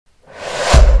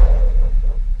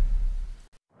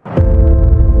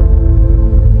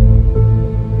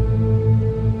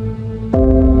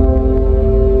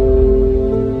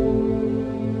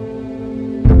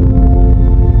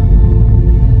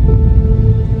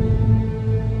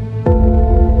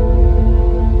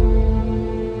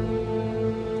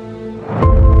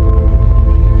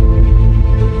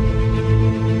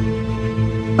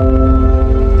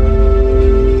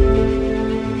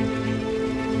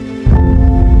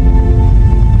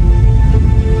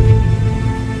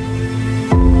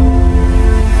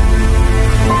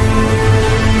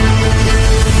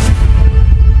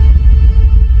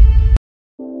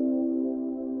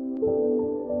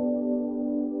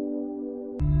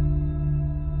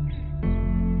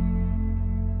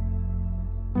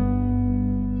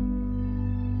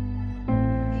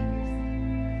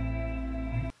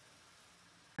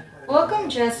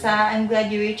Jessa. I'm glad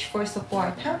you reached for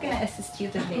support. How can I assist you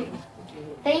today?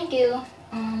 Thank you.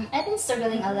 I've been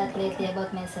struggling a lot lately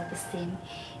about my self-esteem.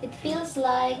 It feels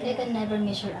like I can never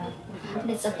measure up,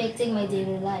 and it's affecting my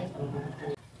daily life.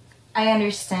 I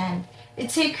understand. It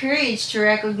takes courage to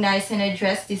recognize and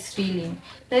address this feeling.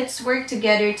 Let's work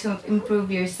together to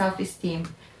improve your self-esteem.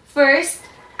 First,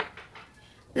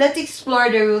 let's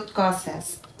explore the root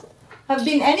causes. Have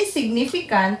been any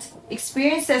significant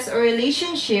experiences or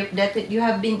relationship that you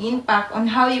have been impact on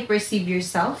how you perceive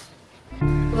yourself?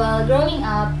 While growing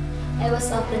up, I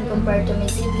was often compared to my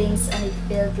siblings and it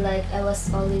felt like I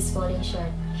was always falling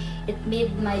short. It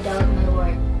made my doubt my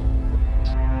worth.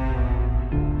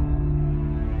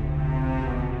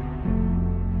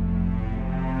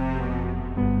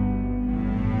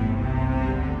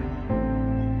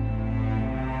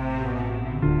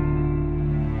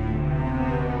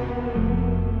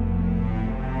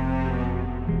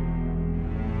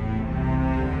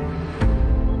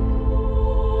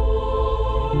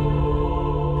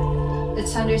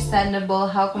 It's understandable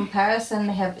how comparison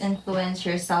may have influenced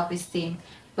your self-esteem,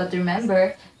 but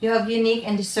remember, you have unique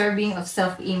and deserving of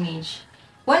self-image.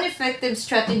 One effective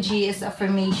strategy is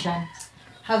affirmation.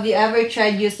 Have you ever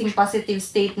tried using positive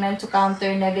statement to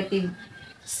counter negative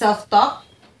self-talk?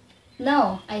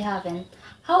 No, I haven't.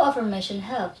 How affirmation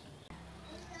help?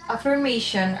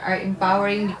 Affirmation are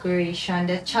empowering declaration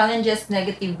that challenges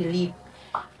negative belief.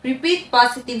 Repeat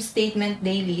positive statement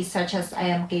daily such as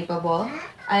I am capable,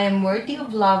 I am worthy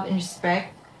of love and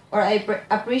respect, or I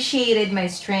appreciated my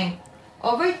strength.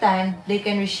 Over time, they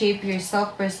can reshape your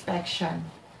self-perception.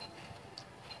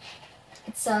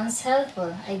 It sounds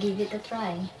helpful. I give it a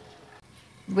try.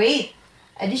 Great!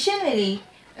 Additionally,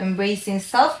 embracing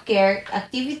self-care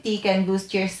activity can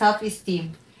boost your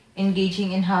self-esteem.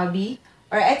 Engaging in hobby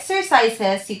or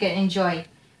exercises you can enjoy,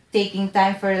 taking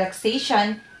time for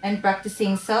relaxation, and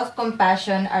practicing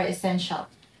self-compassion are essential.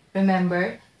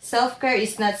 Remember, self-care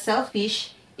is not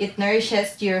selfish, it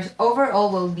nourishes your overall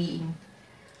well-being.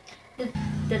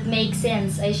 That makes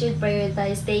sense. I should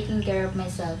prioritize taking care of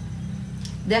myself.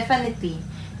 Definitely.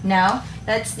 Now,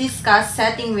 let's discuss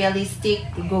setting realistic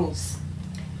goals.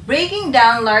 Breaking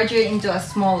down larger into a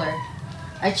smaller,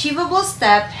 achievable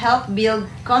step help build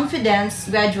confidence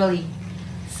gradually.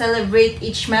 Celebrate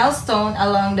each milestone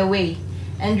along the way.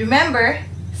 And remember,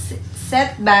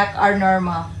 setbacks are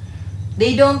normal.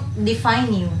 They don't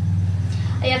define you.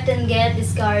 I often get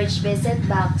discouraged by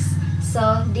setbacks,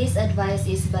 so this advice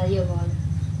is valuable.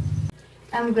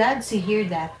 I'm glad to hear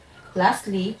that.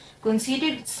 Lastly,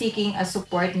 consider seeking a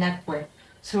support network.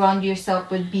 Surround yourself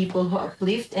with people who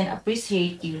uplift and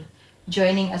appreciate you.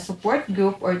 Joining a support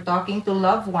group or talking to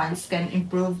loved ones can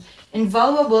improve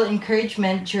invaluable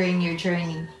encouragement during your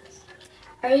journey.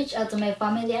 I reach out to my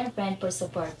family and friends for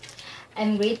support.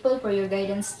 I'm grateful for your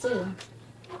guidance too.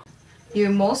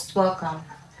 You're most welcome.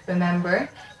 Remember,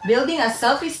 building a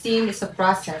self-esteem is a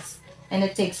process, and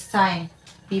it takes time.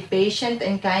 Be patient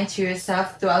and kind to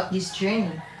yourself throughout this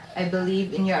journey. I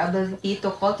believe in your ability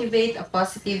to cultivate a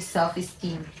positive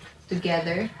self-esteem.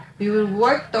 Together, we will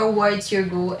work towards your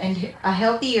goal and a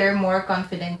healthier, more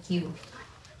confident you.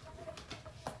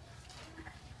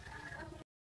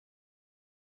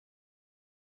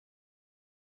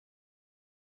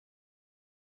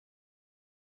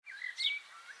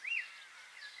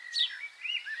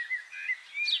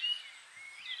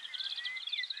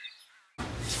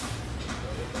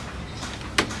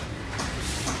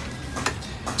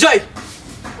 Joy!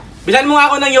 Bilhan mo nga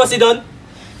ako ng yosi doon.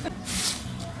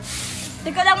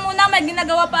 Teka lang muna, may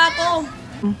ginagawa pa ako.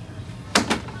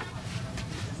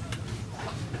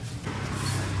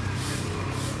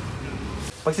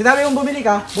 Pag sinabi mong bumili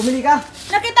ka, bumili ka.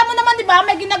 Nakita mo naman, di ba?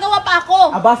 May ginagawa pa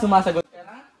ako. Aba, sumasagot ka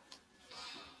na.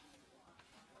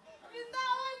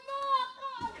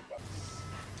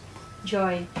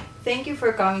 Joy, thank you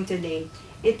for coming today.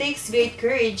 It takes great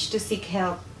courage to seek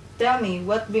help. Tell me,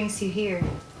 what brings you here?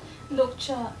 Look,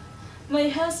 Cha, my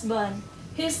husband,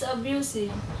 he's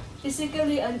abusive,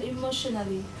 physically and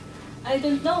emotionally. I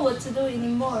don't know what to do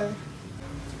anymore.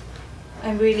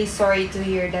 I'm really sorry to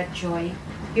hear that, Joy.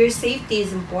 Your safety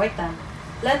is important.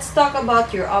 Let's talk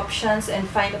about your options and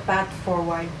find a path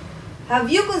forward. Have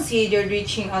you considered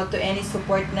reaching out to any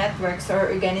support networks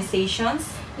or organizations?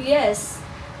 Yes,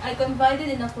 I confided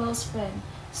in a close friend.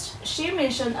 She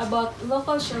mentioned about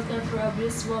local shelter for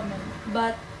abused women,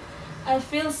 but I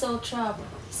feel so trapped,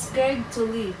 scared to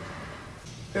leave.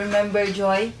 Remember,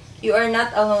 Joy, you are not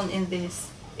alone in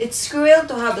this. It's cruel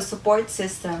to have a support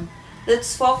system.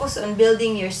 Let's focus on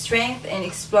building your strength and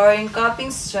exploring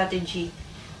coping strategy.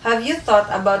 Have you thought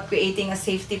about creating a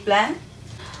safety plan?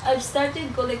 I've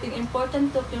started collecting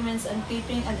important documents and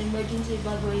keeping an emergency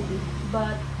bag ready,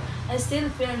 but I still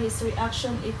fear his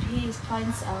reaction if he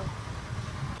finds out.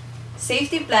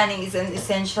 Safety planning is an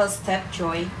essential step,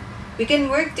 Joy. We can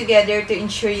work together to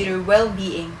ensure your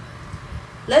well-being.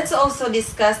 Let's also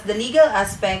discuss the legal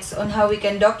aspects on how we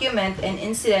can document an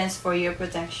incidents for your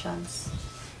protections.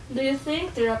 Do you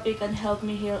think therapy can help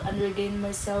me heal and regain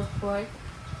my self-worth?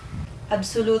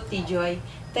 Absolutely, Joy.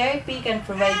 Therapy can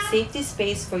provide safety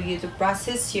space for you to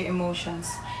process your emotions,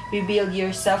 rebuild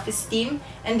your self-esteem,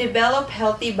 and develop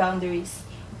healthy boundaries.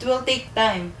 It will take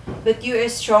time, but you are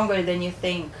stronger than you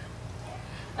think.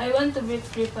 I want to be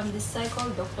free from this cycle,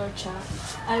 Dr. Cha.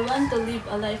 I want to live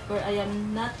a life where I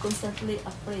am not constantly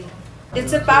afraid.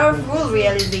 It's a powerful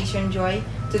realization, Joy.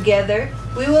 Together,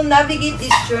 we will navigate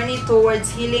this journey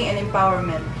towards healing and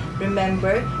empowerment.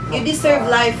 Remember, you deserve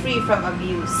life free from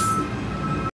abuse.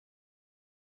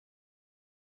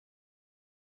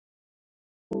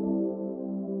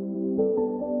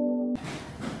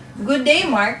 Good day,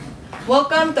 Mark.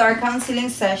 Welcome to our counseling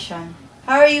session.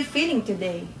 How are you feeling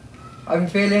today? I'm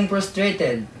feeling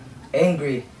frustrated,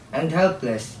 angry, and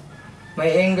helpless. My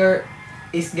anger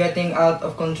is getting out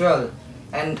of control,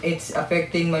 and it's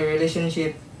affecting my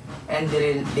relationship and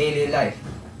daily life.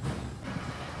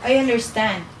 I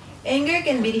understand. Anger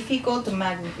can be difficult to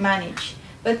manage,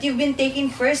 but you've been taking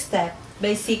first step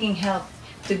by seeking help.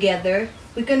 Together,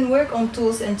 we can work on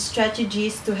tools and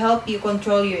strategies to help you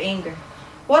control your anger.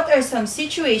 What are some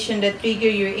situations that trigger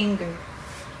your anger?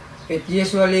 It's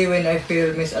usually when I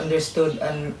feel misunderstood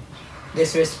and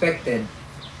disrespected.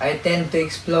 I tend to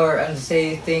explore and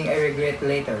say things I regret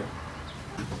later.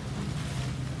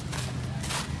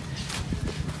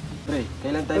 Pre,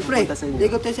 kailan tayo Pre, pupunta sa inyo?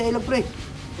 ligot tayo sa ilog, pre.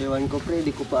 Ewan ko pre,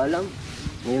 di ko pa alam.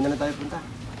 Ngayon na lang tayo punta.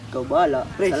 Ikaw bahala.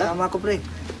 Pre, Tala. sama ko, pre.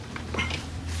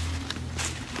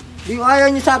 Di ko ayaw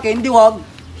niyo sa akin, di wag.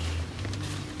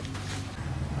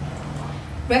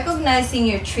 Recognizing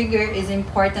your trigger is an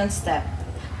important step.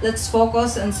 Let's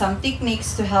focus on some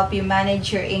techniques to help you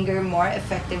manage your anger more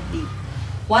effectively.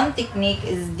 One technique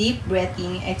is deep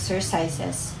breathing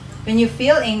exercises. When you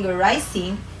feel anger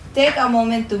rising, take a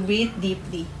moment to breathe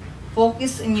deeply.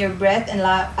 Focus on your breath and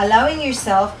allowing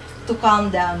yourself to calm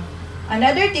down.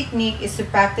 Another technique is to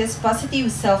practice positive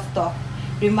self-talk,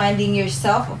 reminding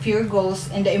yourself of your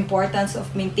goals and the importance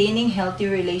of maintaining healthy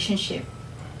relationships.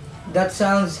 That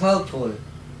sounds helpful.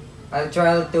 I'll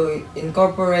try to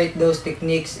incorporate those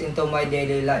techniques into my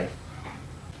daily life.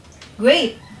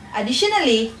 Great!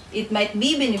 Additionally, it might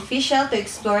be beneficial to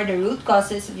explore the root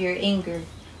causes of your anger.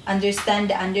 Understand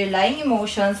the underlying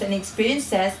emotions and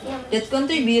experiences that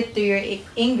contribute to your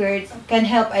anger can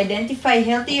help identify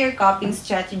healthier coping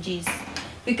strategies.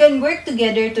 We can work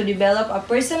together to develop a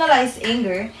personalized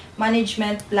anger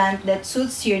management plan that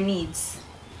suits your needs.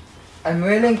 I'm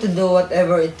willing to do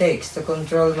whatever it takes to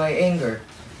control my anger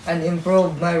and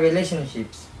improve my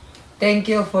relationships. Thank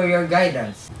you for your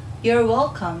guidance. You're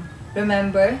welcome.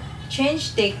 Remember,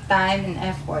 change takes time and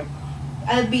effort.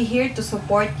 I'll be here to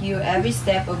support you every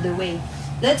step of the way.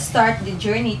 Let's start the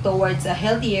journey towards a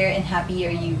healthier and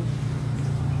happier you.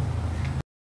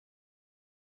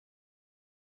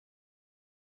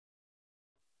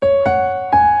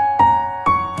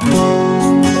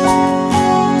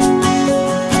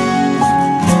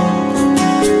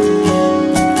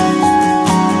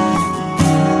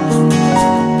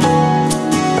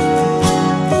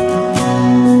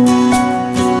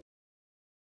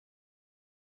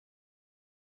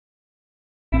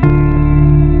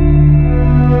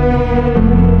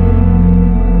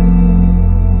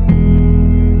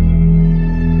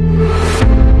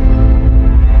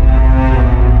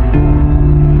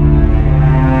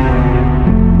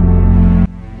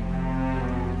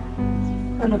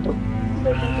 Ano to?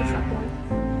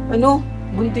 Ano?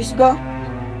 Buntis ka?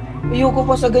 Ayoko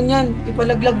pa sa ganyan.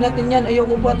 Ipalaglag natin yan.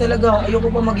 Ayoko pa talaga.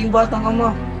 Ayoko pa maging batang ama.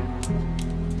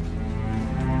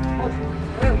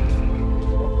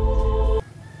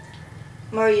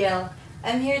 Mariel,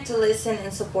 I'm here to listen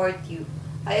and support you.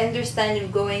 I understand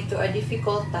you're going through a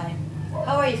difficult time.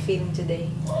 How are you feeling today?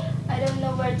 I don't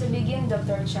know where to begin,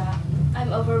 Dr. Cha.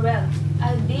 I'm overwhelmed.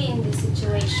 I'll be in this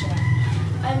situation.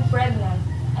 I'm pregnant,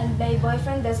 and my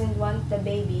boyfriend doesn't want the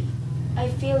baby. I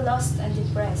feel lost and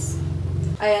depressed.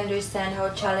 I understand how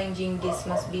challenging this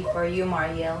must be for you,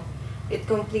 Mariel. It's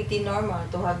completely normal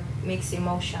to have mixed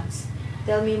emotions.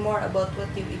 Tell me more about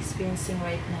what you're experiencing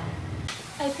right now.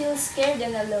 I feel scared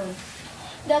and alone.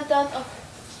 The thought of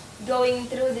going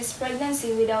through this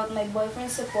pregnancy without my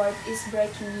boyfriend's support is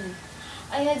breaking me.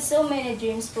 I had so many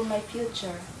dreams for my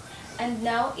future, and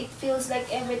now it feels like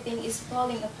everything is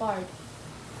falling apart.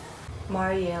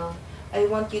 Mariel, I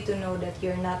want you to know that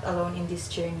you're not alone in this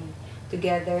journey.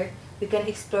 Together, we can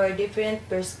explore different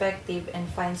perspectives and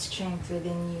find strength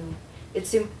within you.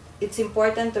 It's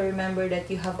important to remember that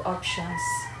you have options.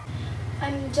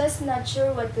 I'm just not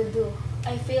sure what to do.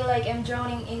 I feel like I'm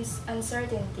drowning in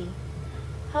uncertainty.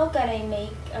 How can I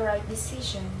make a right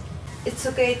decision? It's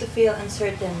okay to feel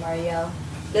uncertain, Marielle.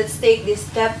 Let's take this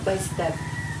step by step.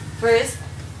 First,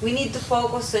 we need to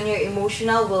focus on your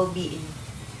emotional well-being.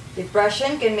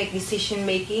 Depression can make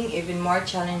decision-making even more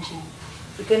challenging.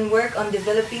 We can work on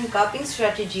developing coping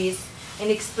strategies and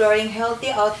exploring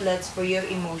healthy outlets for your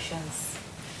emotions.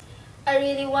 I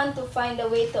really want to find a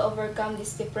way to overcome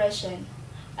this depression.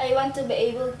 I want to be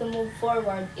able to move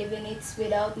forward even if it's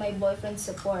without my boyfriend's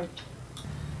support.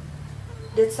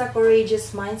 That's a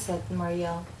courageous mindset,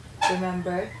 Marielle.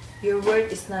 Remember, your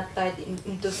worth is not tied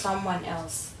into someone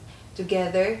else.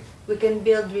 Together, we can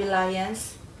build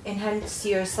reliance, enhance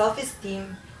your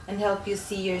self-esteem, and help you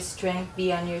see your strength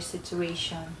beyond your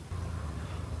situation.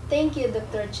 Thank you,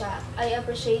 Dr. Cha. I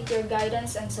appreciate your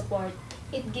guidance and support.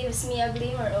 It gives me a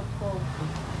glimmer of hope.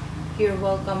 You're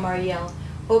welcome, Marielle.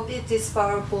 Hope it is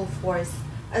powerful force.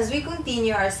 As we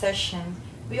continue our session,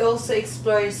 we also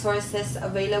explore resources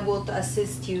available to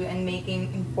assist you in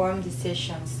making informed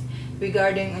decisions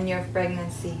regarding on your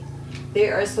pregnancy.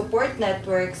 There are support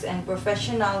networks and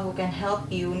professionals who can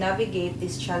help you navigate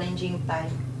this challenging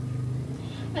time.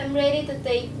 I'm ready to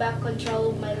take back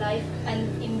control of my life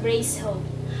and embrace hope.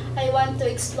 I want to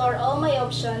explore all my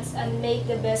options and make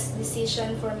the best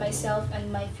decision for myself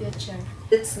and my future.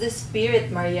 It's the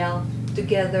spirit, Marielle.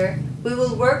 Together, we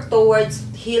will work towards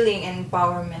healing and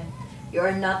empowerment. You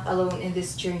are not alone in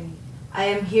this journey. I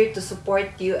am here to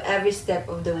support you every step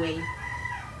of the way.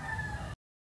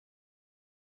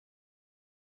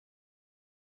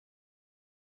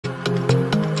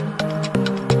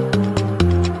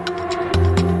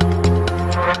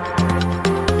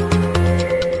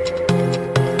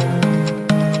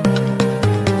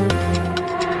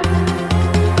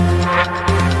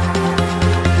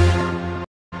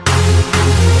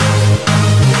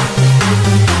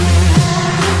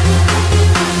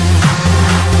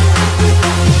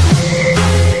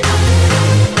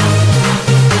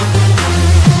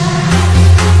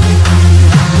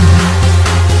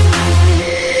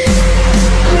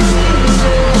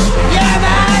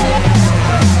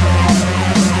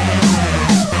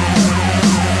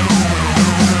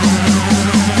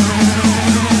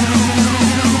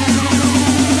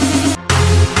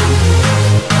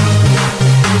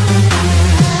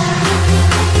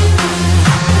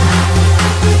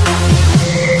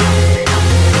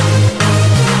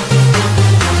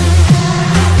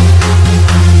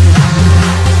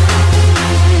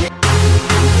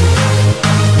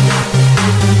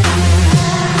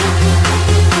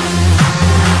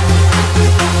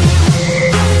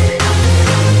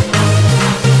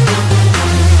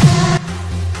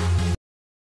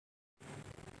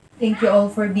 Thank you all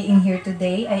for being here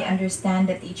today. I understand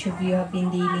that each of you have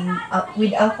been dealing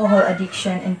with alcohol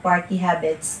addiction and party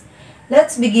habits.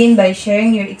 Let's begin by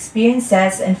sharing your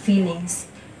experiences and feelings.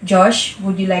 Josh,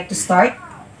 would you like to start?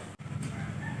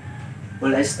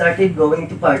 Well, I started going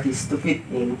to parties to fit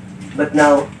in, but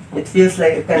now it feels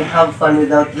like I can't have fun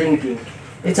without drinking.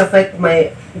 It's affect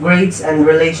my grades and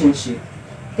relationship.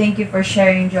 Thank you for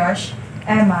sharing, Josh.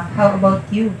 Emma, how about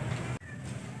you?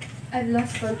 I've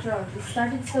lost control. It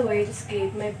started as a way to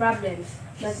escape my problems,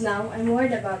 but now I'm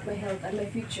worried about my health and my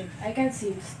future. I can't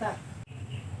seem to stop.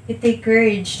 It takes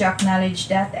courage to acknowledge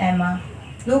that, Emma.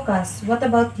 Lucas, what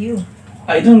about you?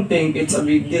 I don't think it's a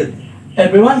big deal.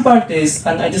 Everyone parties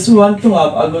and I just want to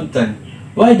have a good time.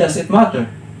 Why does it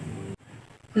matter?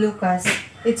 Lucas,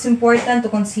 it's important to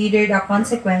consider the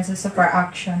consequences of our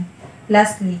action.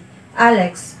 Lastly,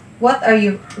 Alex, what are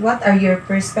your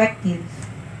perspectives?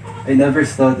 I never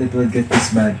thought it would get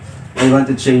this bad. I want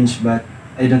to change, but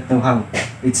I don't know how.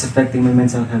 It's affecting my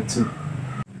mental health too.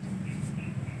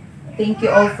 Thank you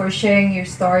all for sharing your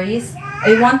stories.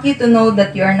 I want you to know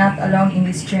that you are not alone in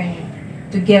this journey.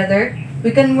 Together, we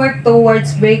can work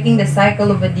towards breaking the cycle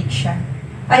of addiction.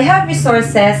 I have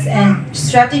resources and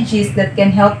strategies that can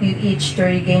help you each to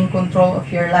regain control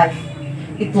of your life.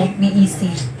 It won't be easy,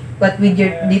 but with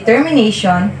your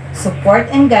determination,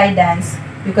 support, and guidance,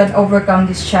 you can overcome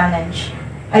this challenge.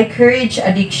 I Courage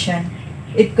Addiction.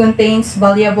 It contains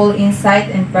valuable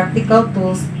insight and practical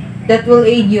tools that will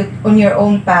aid you on your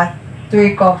own path to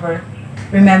recover.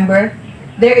 Remember,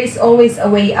 there is always a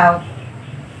way out.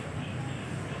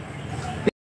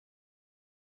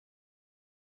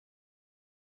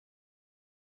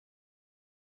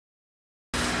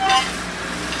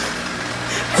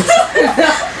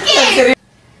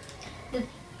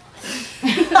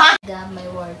 talaga my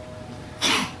word.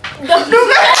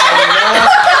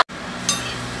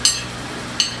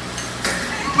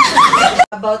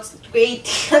 About creating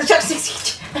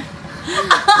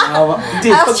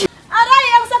Aray,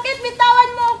 ang sakit, bitawan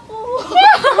mo ako.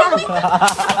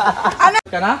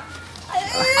 Ka na?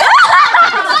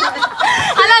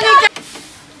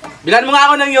 Bilan mo nga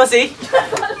ako ng Yossi.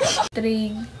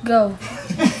 3, go.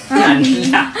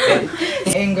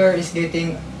 Anger is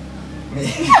getting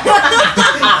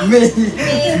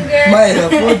my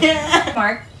food.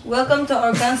 Mark, welcome to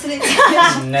our counseling.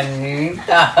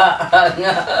 Nanita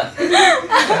nga.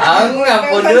 Ang nga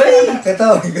po doon.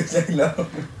 Katawag ko siya lang.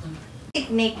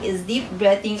 Technique is deep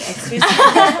breathing exercise.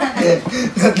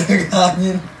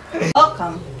 Naghangin.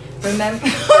 Welcome. Remember,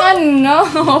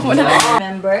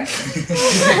 remember.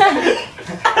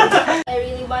 I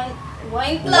really want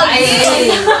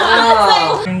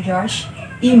I'm Josh.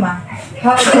 Ima,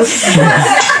 how about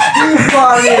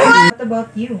What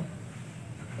about you?